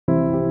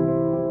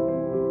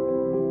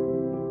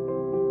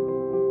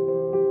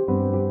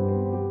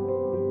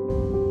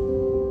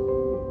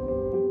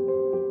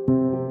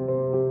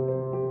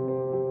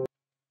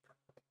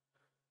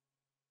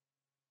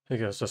Hey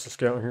guys, this is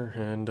Scout here,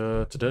 and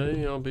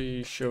today I'll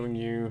be showing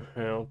you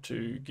how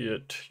to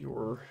get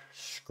your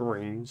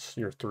screens,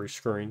 your three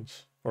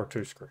screens, or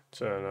two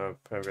screens, and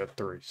I've got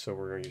three, so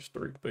we're going to use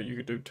three, but you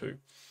could do two.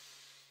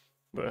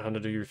 But how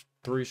to do your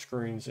three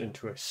screens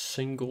into a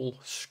single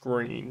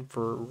screen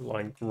for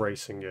like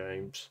racing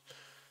games.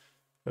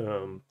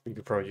 You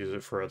could probably use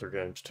it for other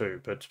games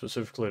too, but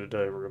specifically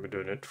today we're going to be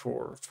doing it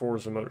for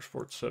Forza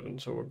Motorsport 7,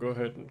 so we'll go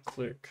ahead and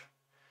click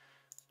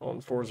on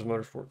Forza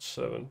Motorsport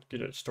 7,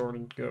 get it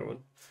started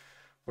going.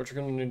 What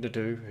you're going to need to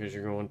do is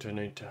you're going to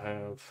need to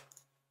have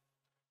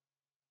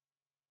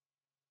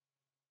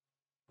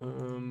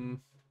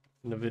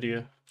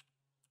Nvidia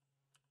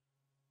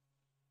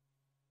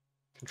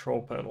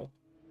control panel.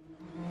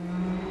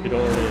 If you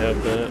don't already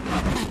have that,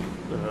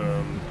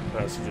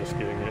 I suggest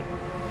getting it.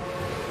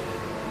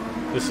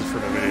 This is for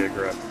Nvidia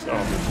graphics,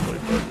 obviously,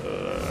 but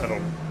I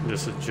don't.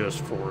 This is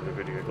just for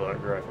Nvidia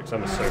graphics.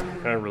 I'm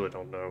assuming. I really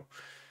don't know.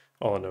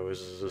 All I know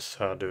is this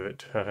how I do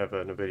it. I have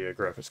a Nvidia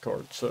graphics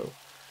card, so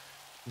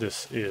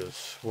this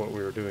is what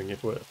we were doing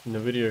it with.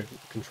 Nvidia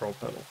control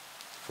panel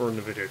for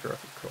Nvidia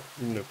graphics card.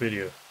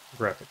 Nvidia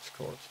graphics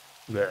cards.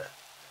 Bleh.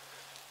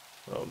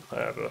 I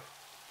have a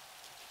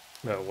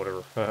no,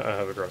 whatever. I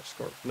have a graphics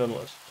card,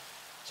 nonetheless.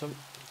 So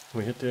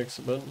we hit the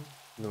exit button.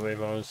 And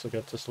we've obviously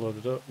got this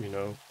loaded up.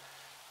 What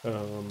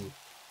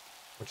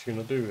you're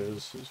gonna do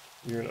is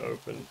you're gonna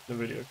open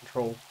Nvidia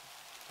control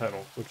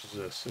panel, which is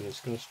this, and it's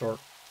gonna start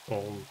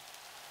on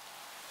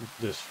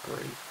this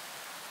screen.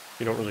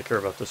 You don't really care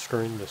about this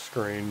screen. This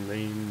screen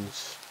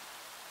means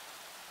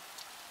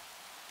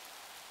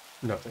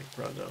nothing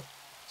right now.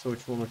 So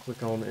what you want to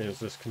click on is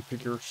this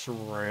configure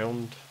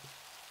surround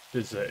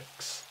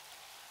physics.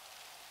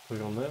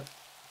 Click on that.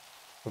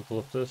 I'll pull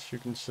up this. You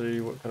can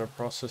see what kind of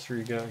processor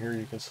you got here.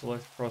 You can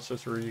select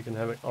processor, or you can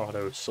have it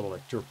auto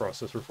select your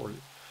processor for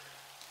you.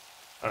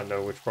 I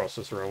know which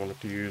processor I want it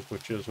to use,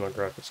 which is my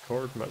graphics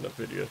card, my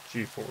Nvidia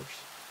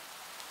GeForce.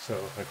 So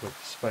I click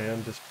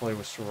expand display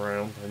with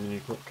surround, and then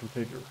you click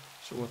configure.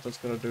 So what that's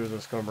going to do is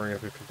it's going to bring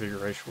up a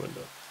configuration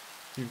window.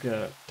 You've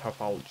got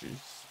topologies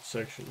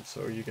section,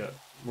 so you got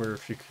where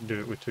if you can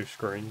do it with two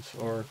screens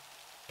or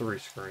three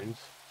screens,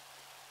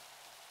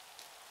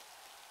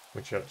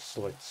 which you have to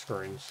select the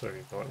screens, so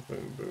you go like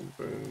boom, boom,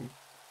 boom,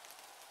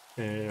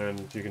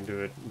 and you can do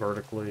it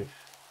vertically,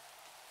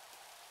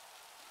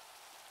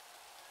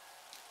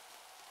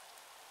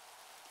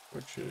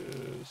 which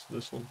is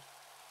this one.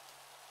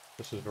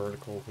 This is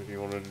vertical if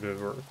you wanted to do it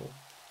vertical.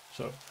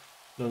 So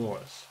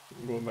nonetheless,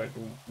 going back to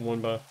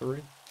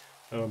 1x3,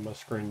 my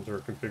screens are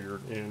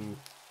configured in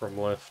from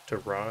left to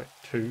right,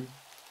 2,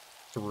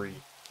 3,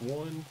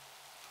 1.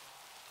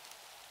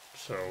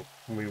 So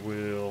we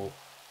will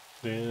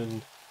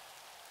then,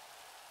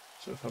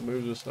 so if I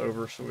move this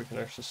over so we can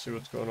actually see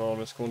what's going on,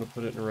 it's going to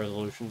put it in a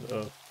resolution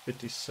of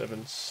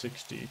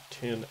 5760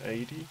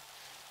 1080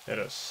 at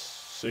a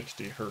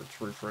 60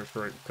 hertz refresh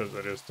rate, because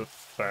that is the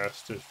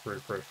fastest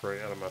refresh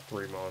rate out of my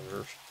three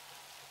monitors.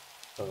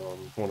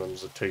 One of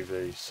them's a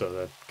TV, so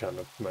that kind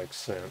of makes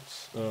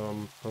sense.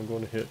 I'm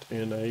going to hit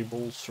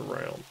enable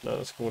surround. Now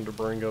it's going to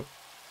bring up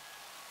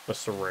a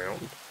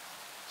surround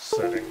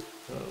setting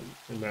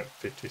in that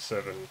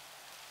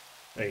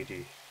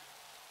 5780.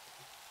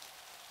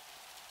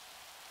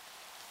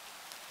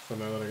 So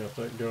now that I got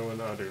that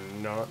going, I do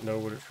not know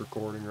what it's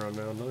recording right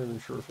now. I'm not even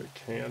sure if it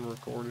can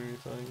record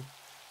anything.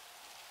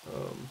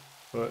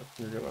 But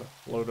you're gonna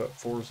load up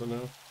Forza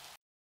now.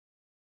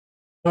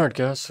 Alright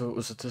guys, so it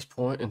was at this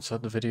point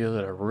inside the video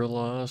that I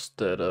realized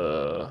that,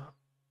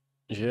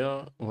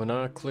 yeah, when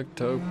I clicked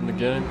to open the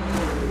game,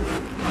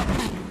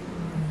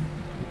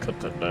 cut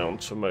that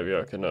down so maybe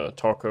I can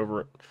talk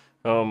over it.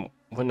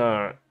 When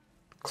I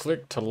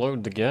clicked to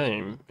load the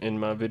game in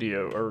my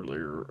video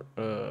earlier,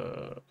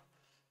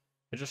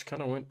 it just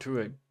kind of went to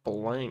a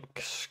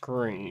blank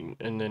screen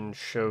and then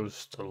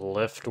shows the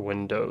left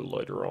window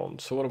later on.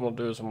 So what I'm gonna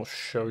do is I'm gonna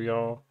show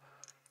y'all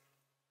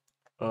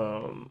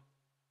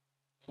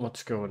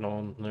what's going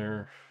on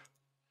there.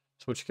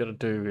 So what you gotta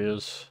do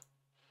is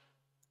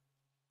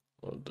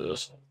load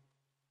this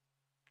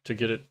to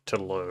get it to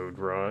load,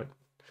 right?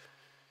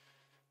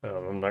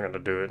 I'm not gonna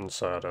do it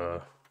inside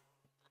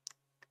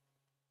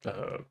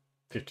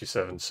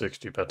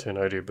 5760 by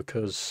 1080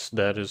 because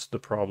that is the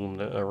problem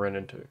that I ran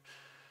into.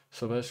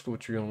 So basically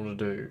what you're gonna want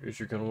to do is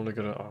you're gonna want to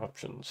go to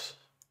options,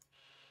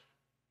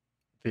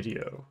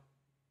 video,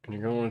 and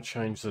you're going to want to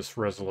change this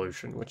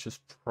resolution, which is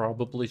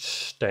probably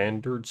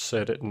standard,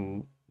 set it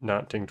in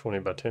 1920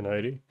 by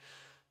 1080.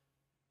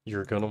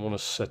 You're going to want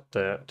to set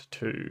that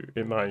to,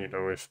 it might,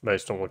 if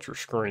based on what your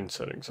screen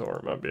settings are,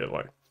 it might be at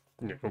like,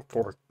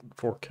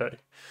 4K.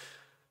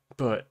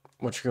 But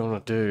what you're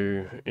going to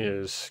do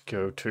is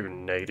go to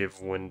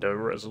native window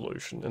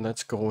resolution, and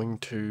that's going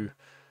to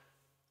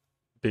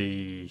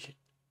be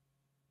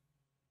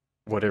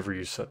whatever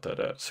you set that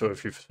at. So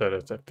if you've set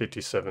it at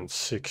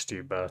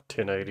 5760 by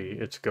 1080,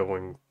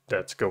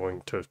 that's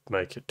going to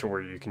make it to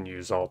where you can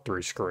use all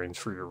three screens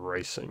for your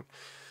racing.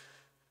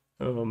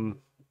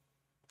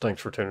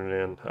 Thanks for tuning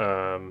in.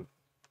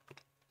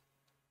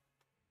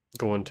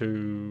 going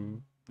to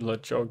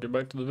let y'all get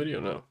back to the video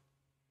now.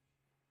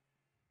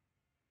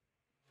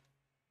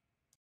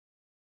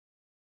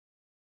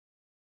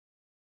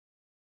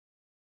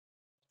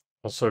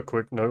 Also,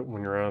 quick note,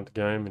 when you're out of the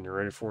game and you're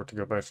ready for it to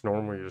go back to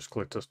normal, you just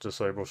click this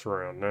disable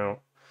surround. Now,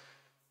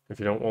 if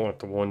you don't want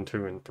the 1,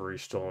 2, and 3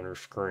 still on your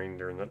screen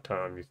during that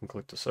time, you can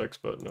click this X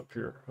button up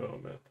here. Oh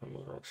man, I'm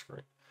on the wrong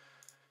screen.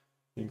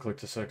 You can click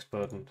this X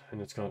button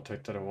and it's going to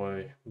take that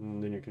away.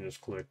 And then you can just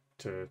click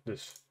to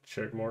this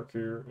check mark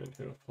here and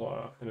hit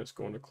apply, and it's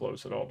going to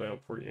close it all down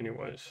for you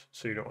anyways,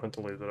 so you don't have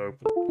to leave it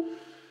open.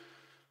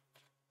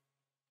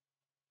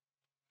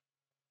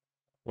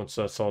 Once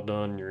that's all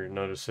done, you'll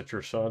notice that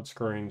your side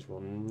screens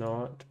will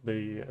not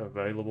be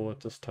available at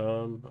this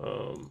time.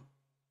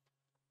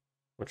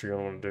 What you're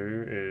going to want to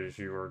do is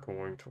you are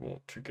going to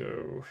want to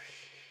go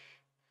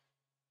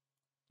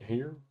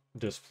here,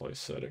 display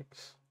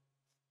settings,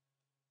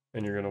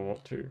 and you're going to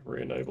want to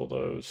re-enable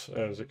those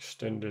as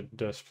extended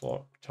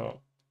desktop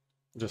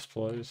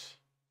displays,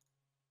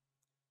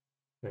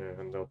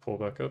 and they'll pull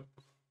back up.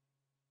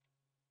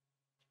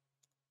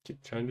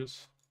 Keep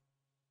changes.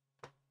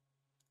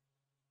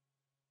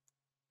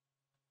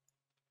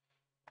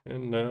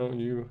 And now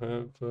you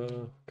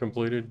have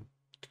completed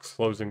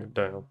closing it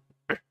down.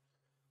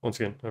 Once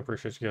again, I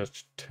appreciate you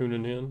guys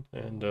tuning in,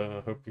 and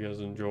hope you guys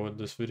enjoyed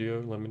this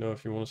video. Let me know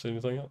if you want to see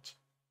anything else.